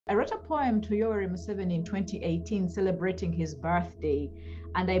I wrote a poem to Yoweri Museveni in 2018 celebrating his birthday,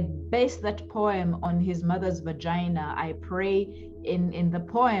 and I based that poem on his mother's vagina. I pray in the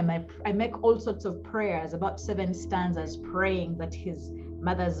poem, I make all sorts of prayers, about 7 stanzas, praying that his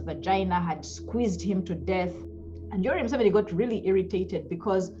mother's vagina had squeezed him to death. And Yoweri Museveni got really irritated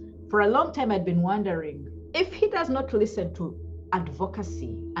because for a long time I'd been wondering, if he does not listen to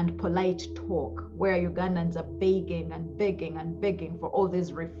advocacy and polite talk where Ugandans are begging and begging and begging for all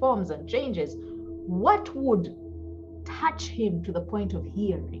these reforms and changes, what would touch him to the point of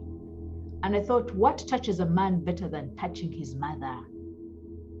hearing? And I thought, what touches a man better than touching his mother?